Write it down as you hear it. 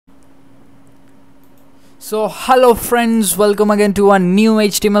So hello friends, welcome again to a new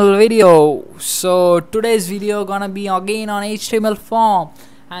HTML video. So today's video gonna be again on HTML form,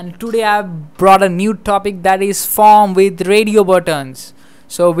 and today I've brought a new topic, that is form with radio buttons.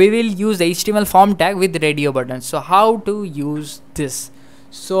 So we will use HTML form tag with radio buttons. So how to use this?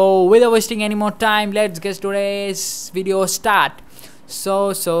 So without wasting any more time, let's get today's video start. So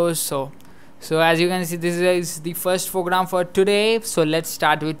as you can see, this is the first program for today. So let's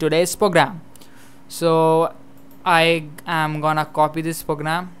start with today's program. So I am gonna copy this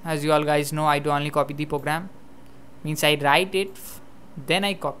program. As you all guys know, I do only copy the program, means I write it, then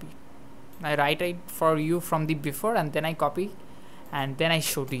I copy. I write it for you from the before, and then I copy, and then I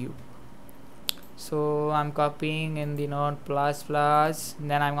show to you. So I'm copying in the Node++,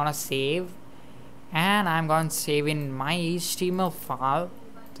 then I'm gonna save, and I'm gonna save in my HTML file.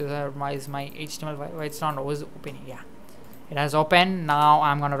 This is my HTML file. It's not always opening. Yeah, it has opened. Now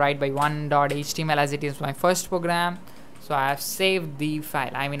I'm gonna write by one.html, as it is my first program. So I have saved the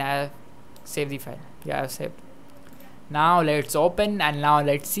file. I have saved the file. Yeah, I have saved. Now let's open, and now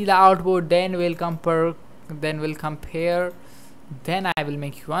let's see the output. Then we'll compare. Then I will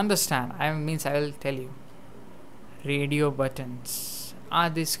make you understand. I will tell you. Radio buttons.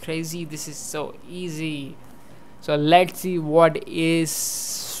 This crazy? This is so easy. So let's see what is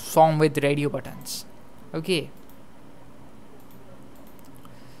form with radio buttons. Okay.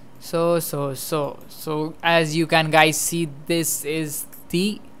 So as you can guys see, this is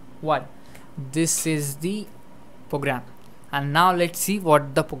the this is the program, and now let's see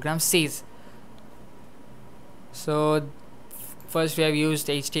what the program says. So first we have used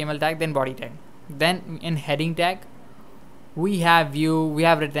HTML tag, then body tag, then in heading tag we have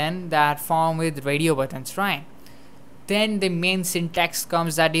written that form with radio buttons, right? Then the main syntax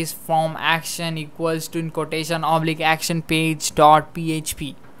comes, that is form action equals to, in quotation, oblique action page dot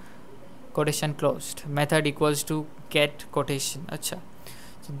php, quotation closed, method equals to get quotation. Acha.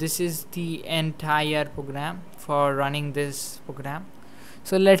 So this is the entire program for running this program.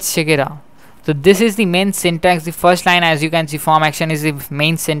 So let's check it out. So this is the main syntax. The first line, as you can see, form action is the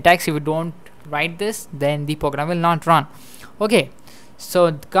main syntax. If you don't write this, then the program will not run. Okay,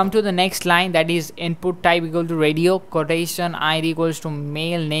 so come to the next line, that is input type equal to radio, quotation, ID equals to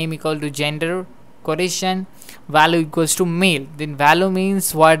male, name equal to gender, quotation, value equals to male. Then value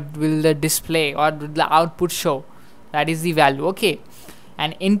means what will the display or will the output show, that is the value. Okay,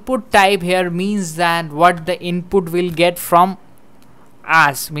 and input type here means that what the input will get from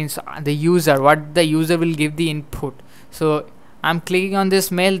us, means the user, what the user will give the input. So I'm clicking on this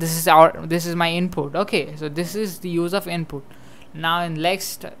male, this is my input. Okay, so this is the use of input. Now in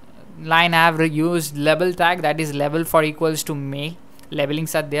next line I have used label tag, that is label for equals to male,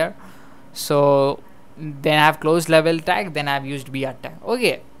 labelings are there. So then I have closed label tag, then I have used br tag.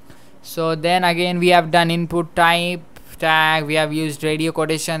 Okay, so then again we have done input type tag, we have used radio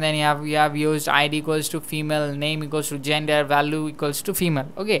quotation, then we have used ID equals to female, name equals to gender, value equals to female.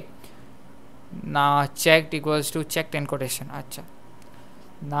 Okay, now checked equals to checked in quotation. Acha.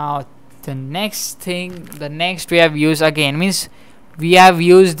 Now the next we have used again, means we have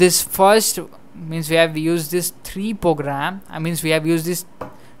used this first, means we have used this three program. We have used this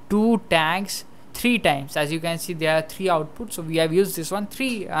two tags three times. As you can see, there are three outputs, so we have used this one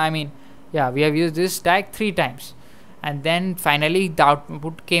we have used this tag three times, and then finally the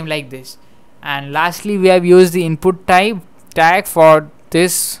output came like this. And lastly we have used the input type tag for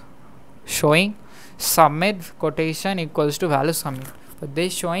this showing submit, quotation equals to value submit. For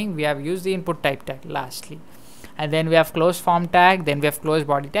this showing we have used the input type tag lastly, and then we have closed form tag, then we have closed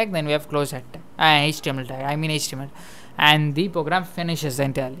body tag, then we have closed head tag, HTML tag, HTML, and the program finishes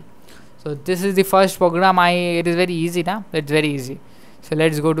entirely. So this is the first program. It is very easy now. It's very easy. So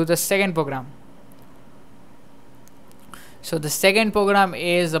let's go to the second program. So the second program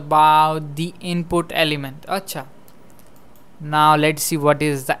is about the input element. Acha. Now let's see what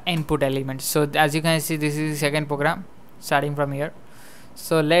is the input element. So as you can see, this is the second program starting from here.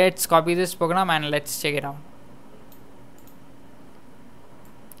 So let's copy this program and let's check it out.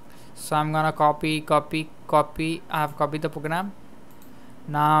 So I'm gonna copy. I have copied the program.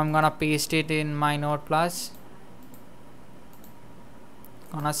 Now I'm gonna paste it in my Node+.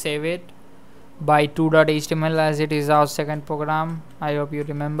 Gonna save it by 2.html, as it is our second program. I hope you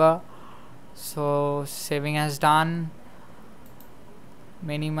remember. So saving has done.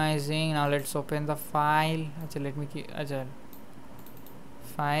 Minimizing. Now let's open the file. Let me keep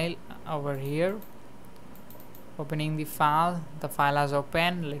file over here. Opening the file. The file has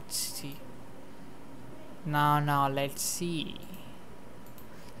opened. Let's see. Now let's see.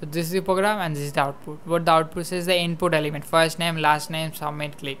 So this is the program and this is the output. What the output says, the input element, first name, last name,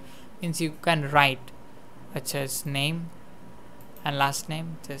 submit, click, means you can write. Acha, it's name and last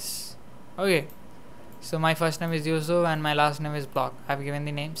name. This. Okay. So my first name is Yusuf and my last name is Block. I've given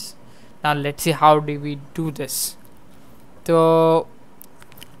the names. Now let's see how do we do this. So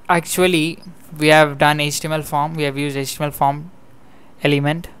actually we have done HTML form. We have used HTML form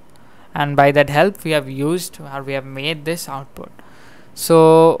element, and by that help we have used, or we have made this output.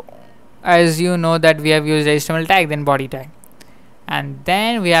 So as you know that we have used HTML tag, then body tag, and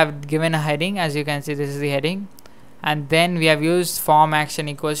then we have given a heading. As you can see, this is the heading, and then we have used form action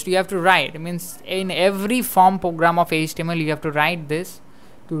equals to, you have to write, it means in every form program of HTML you have to write this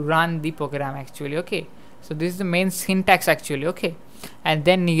to run the program actually. Okay, so this is the main syntax actually. Okay, and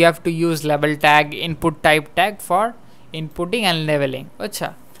then you have to use label tag, input type tag for inputting and labeling.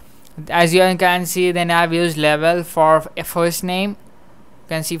 Acha. As you can see, then I have used label for a first name. You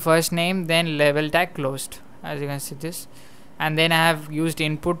can see first name, then label tag closed, as you can see this, and then I have used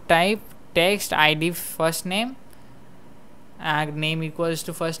input type text id first name, name equals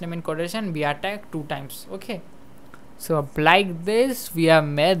to first name in quotation, br tag 2 times. Okay, so like this we have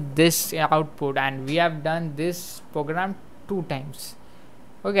made this output, and we have done this program 2 times.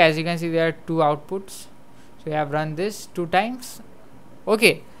 Okay, as you can see there are 2 outputs, so we have run this 2 times.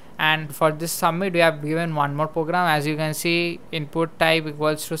 Okay, and for this submit we have given one more program. As you can see, input type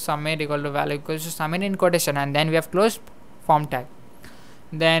equals to submit equal to value equals to submit in quotation, and then we have closed form tag.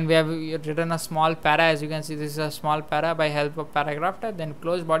 Then we have written a small para. As you can see, this is a small para by help of paragraph tag, then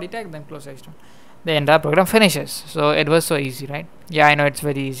close body tag, then close HTML. The entire program finishes. So it was so easy, right? Yeah, I know, it's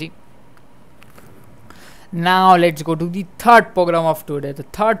very easy. Now let's go to the third program of today. The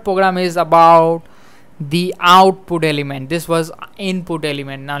third program is about the output element. This was input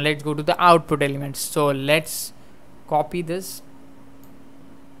element. Now let's go to the output element. So let's copy this.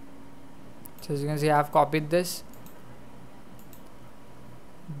 So as you can see, I have copied this.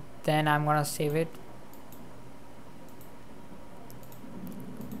 Then I'm gonna save it.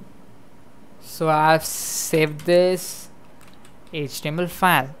 So I've saved this HTML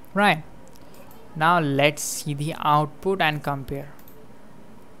file, right? Now let's see the output and compare.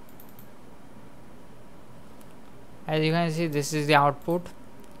 As you can see, this is the output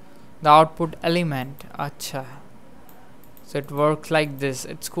element. Acha. So it works like this.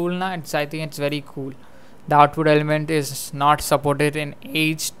 It's cool now. I think it's very cool. The output element is not supported in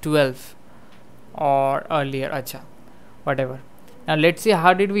age 12 or earlier. Acha, whatever. Now let's see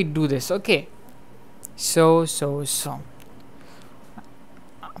how did we do this. Okay, so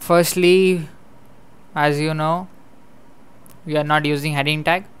firstly, as you know, we are not using heading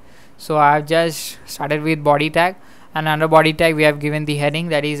tag, so I have just started with body tag, and under body tag we have given the heading,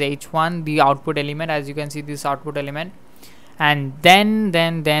 that is h1, the output element. As you can see, this output element, and then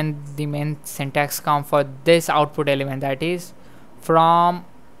the main syntax come for this output element, that is from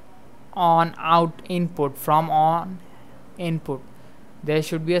on out input. From on input, there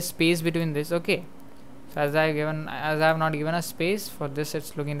should be a space between this. Okay, so as I have not given a space for this,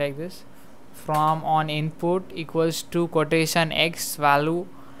 it's looking like this. From on input equals to quotation x value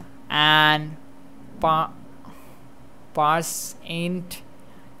and parse int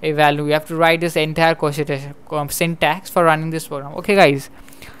a value. You have to write this entire syntax for running this program. Okay guys,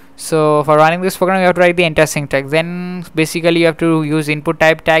 so for running this program you have to write the entire syntax. Then basically you have to use input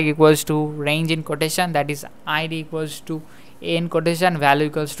type tag equals to range in quotation, that is id equals to a in quotation, value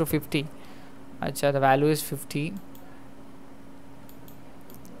equals to 50. Acha, the value is 50.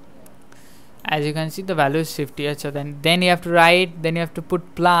 As you can see, the value is 50. Acha, then you have to write, then you have to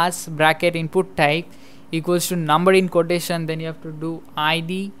put plus bracket input type equals to number in quotation, then you have to do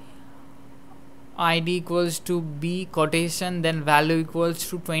id equals to b quotation, then value equals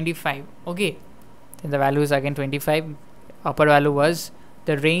to 25. Okay, then the value is again 25. Upper value was,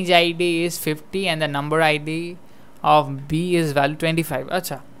 the range id is 50 and the number id of b is value 25.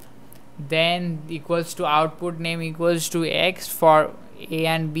 Acha, then equals to output name equals to x for a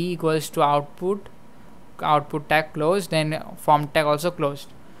and b equals to output tag closed, then form tag also closed.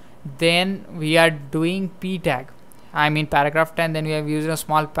 Then we are doing p tag, I mean paragraph 10. Then we have used a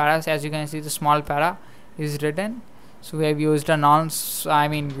small para. As you can see, the small para is written, so we have used a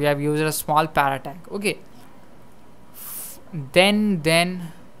we have used a small para tag. Okay, then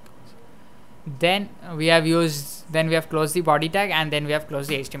we have closed the body tag, and then we have closed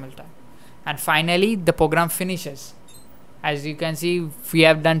the HTML tag, and finally the program finishes. As you can see, we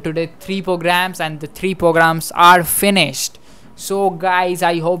have done today 3 programs, and the 3 programs are finished. So guys,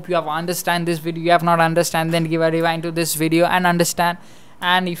 I hope you have understand this video. If you have not understand, then give a rewind to this video and understand.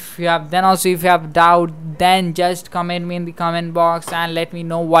 And if you have, then also if you have doubt, then just comment me in the comment box and let me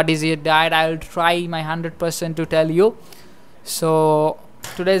know what is your doubt. I will try my 100% to tell you. So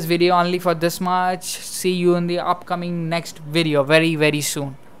today's video only for this much. See you in the upcoming next video very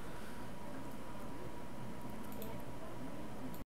soon.